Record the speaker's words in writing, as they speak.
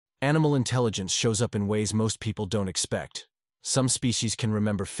Animal intelligence shows up in ways most people don't expect. Some species can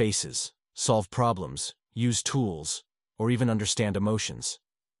remember faces, solve problems, use tools, or even understand emotions.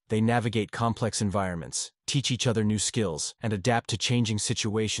 They navigate complex environments, teach each other new skills, and adapt to changing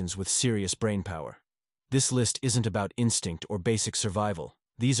situations with serious brainpower. This list isn't about instinct or basic survival.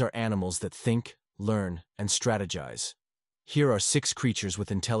 These are animals that think, learn, and strategize. Here are 6 creatures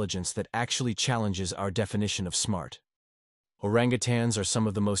with intelligence that actually challenges our definition of smart. Orangutans are some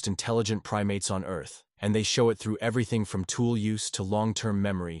of the most intelligent primates on Earth, and they show it through everything from tool use to long-term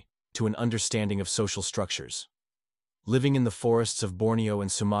memory to an understanding of social structures. Living in the forests of Borneo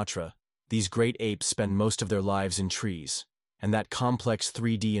and Sumatra, these great apes spend most of their lives in trees, and that complex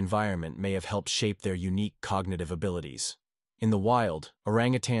 3D environment may have helped shape their unique cognitive abilities. In the wild,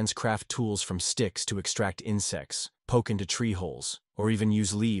 orangutans craft tools from sticks to extract insects, poke into tree holes, or even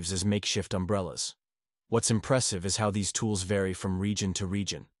use leaves as makeshift umbrellas. What's impressive is how these tools vary from region to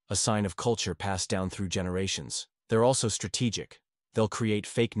region, a sign of culture passed down through generations. They're also strategic. They'll create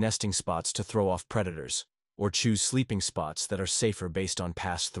fake nesting spots to throw off predators, or choose sleeping spots that are safer based on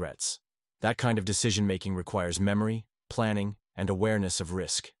past threats. That kind of decision-making requires memory, planning, and awareness of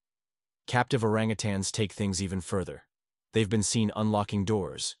risk. Captive orangutans take things even further. They've been seen unlocking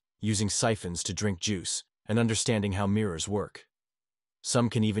doors, using siphons to drink juice, and understanding how mirrors work.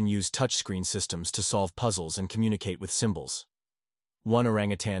 Some can even use touchscreen systems to solve puzzles and communicate with symbols. One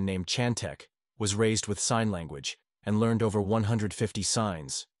orangutan named Chantek was raised with sign language and learned over 150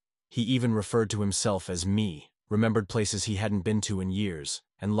 signs. He even referred to himself as me, remembered places he hadn't been to in years,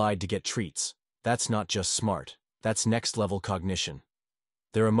 and lied to get treats. That's not just smart, that's next-level cognition.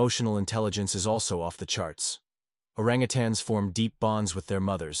 Their emotional intelligence is also off the charts. Orangutans form deep bonds with their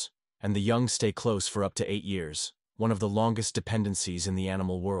mothers, and the young stay close for up to 8 years, one of the longest dependencies in the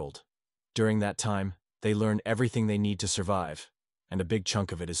animal world. During that time, they learn everything they need to survive, and a big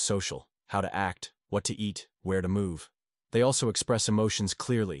chunk of it is social: how to act, what to eat, where to move. They also express emotions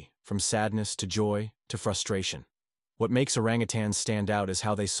clearly, from sadness to joy to frustration. What makes orangutans stand out is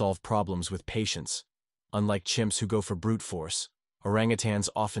how they solve problems with patience. Unlike chimps who go for brute force, orangutans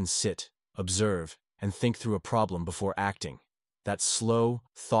often sit, observe, and think through a problem before acting. That slow,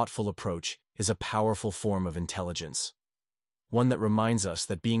 thoughtful approach is a powerful form of intelligence. One that reminds us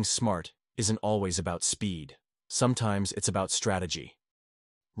that being smart isn't always about speed. Sometimes it's about strategy.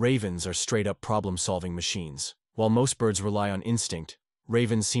 Ravens are straight-up problem-solving machines. While most birds rely on instinct,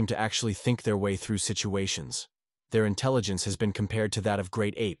 ravens seem to actually think their way through situations. Their intelligence has been compared to that of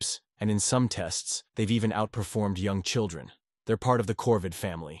great apes, and in some tests, they've even outperformed young children. They're part of the corvid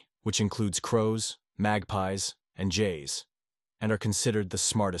family, which includes crows, magpies, and jays, and are considered the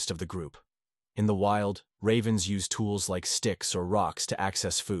smartest of the group. In the wild, ravens use tools like sticks or rocks to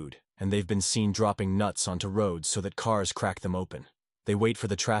access food, and they've been seen dropping nuts onto roads so that cars crack them open. They wait for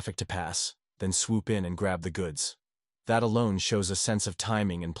the traffic to pass, then swoop in and grab the goods. That alone shows a sense of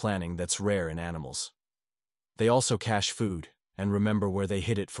timing and planning that's rare in animals. They also cache food, and remember where they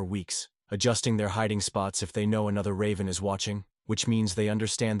hid it for weeks, adjusting their hiding spots if they know another raven is watching, which means they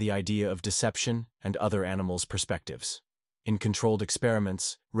understand the idea of deception and other animals' perspectives. In controlled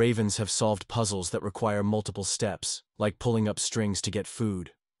experiments, ravens have solved puzzles that require multiple steps, like pulling up strings to get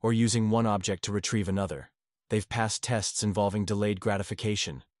food, or using one object to retrieve another. They've passed tests involving delayed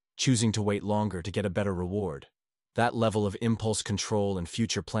gratification, choosing to wait longer to get a better reward. That level of impulse control and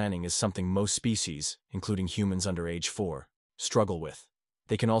future planning is something most species, including humans under age 4, struggle with.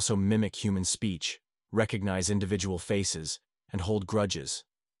 They can also mimic human speech, recognize individual faces, and hold grudges.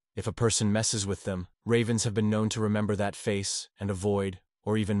 If a person messes with them, ravens have been known to remember that face and avoid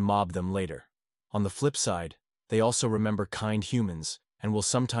or even mob them later. On the flip side, they also remember kind humans and will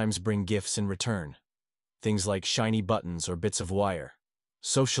sometimes bring gifts in return. Things like shiny buttons or bits of wire.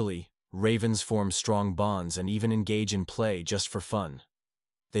 Socially, ravens form strong bonds and even engage in play just for fun.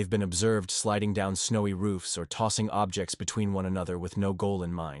 They've been observed sliding down snowy roofs or tossing objects between one another with no goal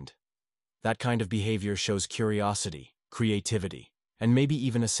in mind. That kind of behavior shows curiosity, creativity, and maybe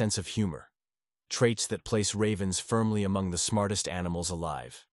even a sense of humor. Traits that place ravens firmly among the smartest animals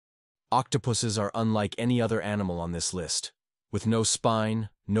alive. Octopuses are unlike any other animal on this list. With no spine,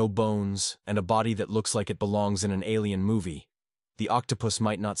 no bones, and a body that looks like it belongs in an alien movie, the octopus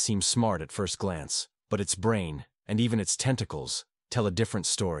might not seem smart at first glance, but its brain, and even its tentacles, tell a different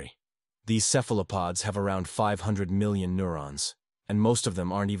story. These cephalopods have around 500 million neurons, and most of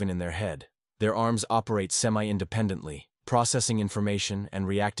them aren't even in their head. Their arms operate semi-independently, processing information and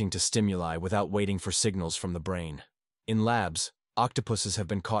reacting to stimuli without waiting for signals from the brain. In labs, octopuses have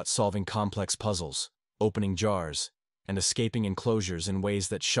been caught solving complex puzzles, opening jars, and escaping enclosures in ways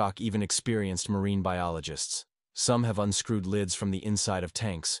that shock even experienced marine biologists. Some have unscrewed lids from the inside of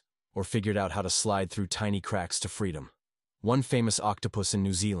tanks, or figured out how to slide through tiny cracks to freedom. One famous octopus in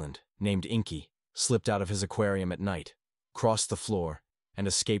New Zealand, named Inky, slipped out of his aquarium at night, crossed the floor, and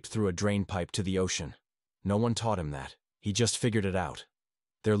escaped through a drain pipe to the ocean. No one taught him that. He just figured it out.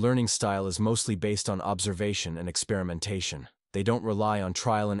 Their learning style is mostly based on observation and experimentation. They don't rely on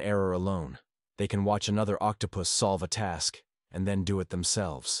trial and error alone. They can watch another octopus solve a task, and then do it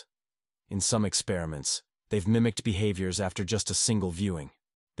themselves. In some experiments, they've mimicked behaviors after just a single viewing.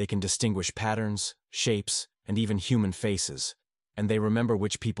 They can distinguish patterns, shapes, and even human faces, and they remember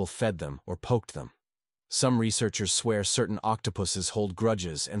which people fed them or poked them. Some researchers swear certain octopuses hold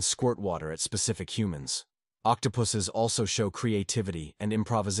grudges and squirt water at specific humans. Octopuses also show creativity and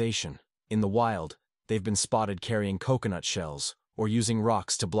improvisation. In the wild, they've been spotted carrying coconut shells or using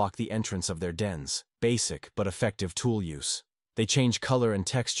rocks to block the entrance of their dens. Basic but effective tool use. They change color and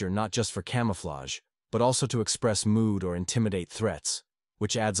texture not just for camouflage, but also to express mood or intimidate threats,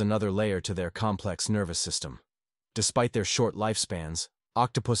 which adds another layer to their complex nervous system. Despite their short lifespans,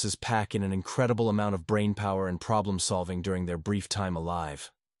 octopuses pack in an incredible amount of brainpower and problem-solving during their brief time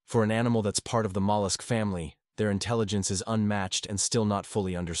alive. For an animal that's part of the mollusk family, their intelligence is unmatched and still not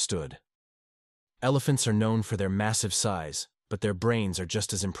fully understood. Elephants are known for their massive size, but their brains are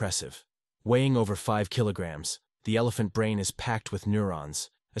just as impressive. Weighing over 5 kilograms, the elephant brain is packed with neurons,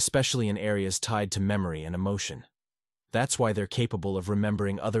 especially in areas tied to memory and emotion. That's why they're capable of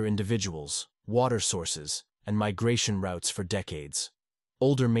remembering other individuals, water sources, and migration routes for decades.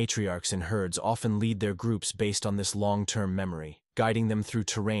 Older matriarchs in herds often lead their groups based on this long-term memory, guiding them through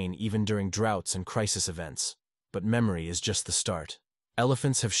terrain even during droughts and crisis events. But memory is just the start.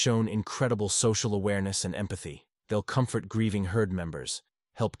 Elephants have shown incredible social awareness and empathy. They'll comfort grieving herd members,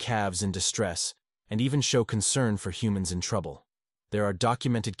 help calves in distress, and even show concern for humans in trouble. There are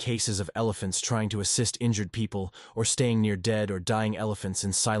documented cases of elephants trying to assist injured people or staying near dead or dying elephants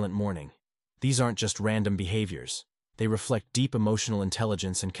in silent mourning. These aren't just random behaviors. They reflect deep emotional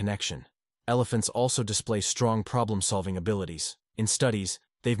intelligence and connection. Elephants also display strong problem-solving abilities. In studies,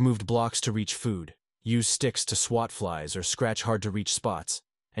 they've moved blocks to reach food, used sticks to swat flies or scratch hard-to-reach spots,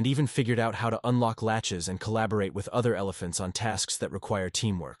 and even figured out how to unlock latches and collaborate with other elephants on tasks that require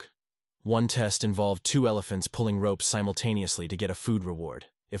teamwork. One test involved 2 elephants pulling ropes simultaneously to get a food reward.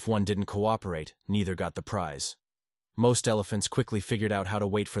 If one didn't cooperate, neither got the prize. Most elephants quickly figured out how to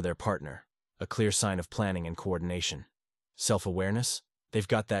wait for their partner, a clear sign of planning and coordination. Self-awareness? They've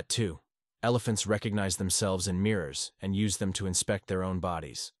got that too. Elephants recognize themselves in mirrors and use them to inspect their own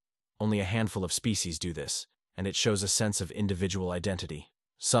bodies. Only a handful of species do this, and it shows a sense of individual identity.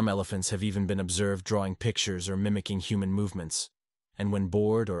 Some elephants have even been observed drawing pictures or mimicking human movements, and when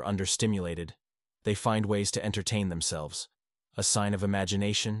bored or understimulated, they find ways to entertain themselves, a sign of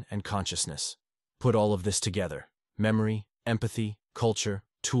imagination and consciousness. Put all of this together, memory, empathy, culture,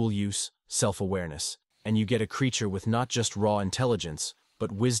 tool use, self-awareness, and you get a creature with not just raw intelligence,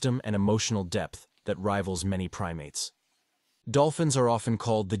 but wisdom and emotional depth that rivals many primates. Dolphins are often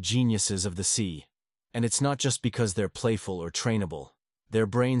called the geniuses of the sea, and it's not just because they're playful or trainable. Their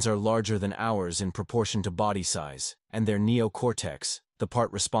brains are larger than ours in proportion to body size, and their neocortex, the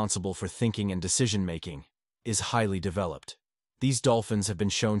part responsible for thinking and decision-making, is highly developed. These dolphins have been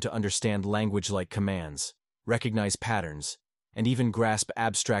shown to understand language like commands, recognize patterns, and even grasp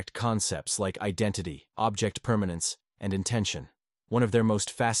abstract concepts like identity, object permanence, and intention. One of their most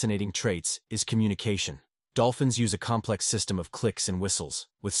fascinating traits is communication. Dolphins use a complex system of clicks and whistles,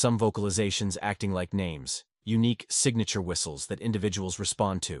 with some vocalizations acting like names, unique signature whistles that individuals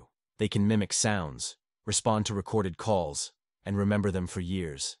respond to. They can mimic sounds, respond to recorded calls, and remember them for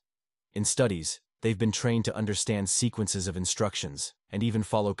years. In studies, they've been trained to understand sequences of instructions and even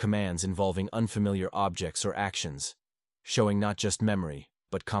follow commands involving unfamiliar objects or actions, showing not just memory,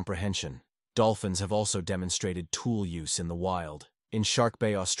 but comprehension. Dolphins have also demonstrated tool use in the wild. In Shark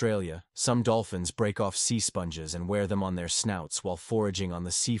Bay, Australia, some dolphins break off sea sponges and wear them on their snouts while foraging on the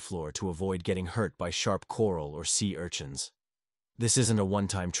seafloor to avoid getting hurt by sharp coral or sea urchins. This isn't a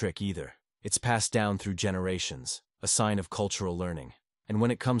one-time trick either. It's passed down through generations, a sign of cultural learning. And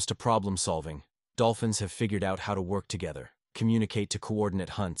when it comes to problem-solving, dolphins have figured out how to work together, communicate to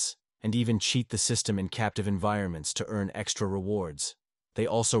coordinate hunts, and even cheat the system in captive environments to earn extra rewards. They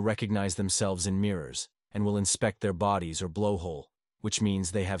also recognize themselves in mirrors and will inspect their bodies or blowhole, which means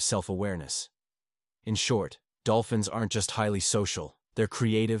they have self-awareness. In short, dolphins aren't just highly social, they're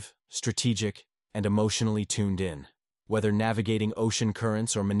creative, strategic, and emotionally tuned in. Whether navigating ocean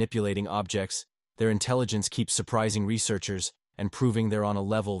currents or manipulating objects, their intelligence keeps surprising researchers and proving they're on a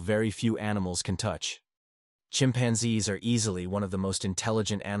level very few animals can touch. Chimpanzees are easily one of the most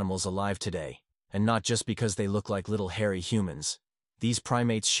intelligent animals alive today, and not just because they look like little hairy humans. These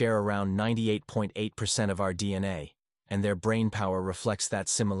primates share around 98.8% of our DNA, and their brain power reflects that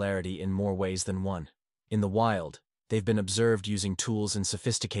similarity in more ways than one. In the wild, they've been observed using tools in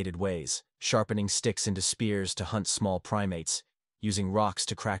sophisticated ways, sharpening sticks into spears to hunt small primates, using rocks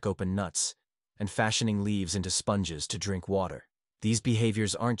to crack open nuts, and fashioning leaves into sponges to drink water. These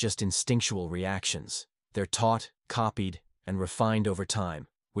behaviors aren't just instinctual reactions. They're taught, copied, and refined over time,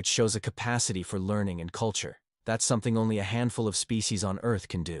 which shows a capacity for learning and culture. That's something only a handful of species on Earth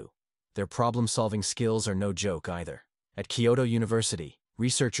can do. Their problem-solving skills are no joke either. At Kyoto University,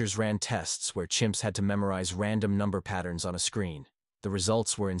 researchers ran tests where chimps had to memorize random number patterns on a screen. The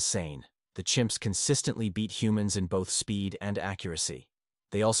results were insane. The chimps consistently beat humans in both speed and accuracy.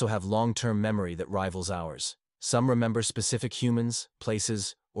 They also have long-term memory that rivals ours. Some remember specific humans,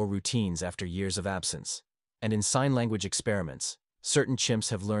 places, or routines after years of absence. And in sign language experiments, certain chimps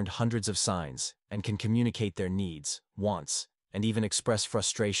have learned hundreds of signs and can communicate their needs, wants, and even express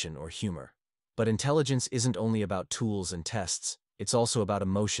frustration or humor. But intelligence isn't only about tools and tests, it's also about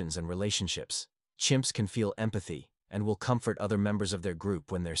emotions and relationships. Chimps can feel empathy and will comfort other members of their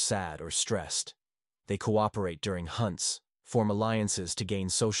group when they're sad or stressed. They cooperate during hunts, form alliances to gain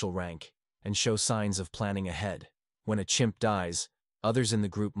social rank, and show signs of planning ahead. When a chimp dies, others in the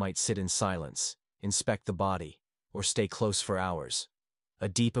group might sit in silence, inspect the body, or stay close for hours. A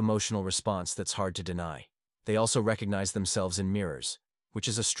deep emotional response that's hard to deny. They also recognize themselves in mirrors, which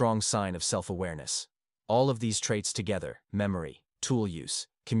is a strong sign of self-awareness. All of these traits together, memory, tool use,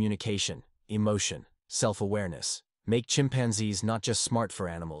 communication, emotion, self-awareness, make chimpanzees not just smart for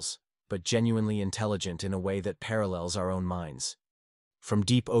animals, but genuinely intelligent in a way that parallels our own minds. From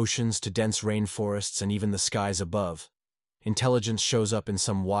deep oceans to dense rainforests and even the skies above, intelligence shows up in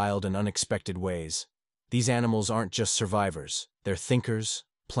some wild and unexpected ways. These animals aren't just survivors, they're thinkers,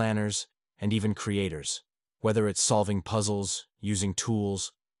 planners, and even creators. Whether it's solving puzzles, using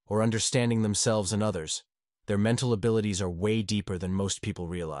tools, or understanding themselves and others, their mental abilities are way deeper than most people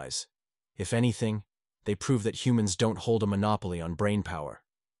realize. If anything, they prove that humans don't hold a monopoly on brain power.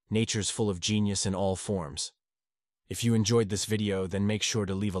 Nature's full of genius in all forms. If you enjoyed this video, then make sure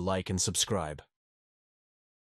to leave a like and subscribe.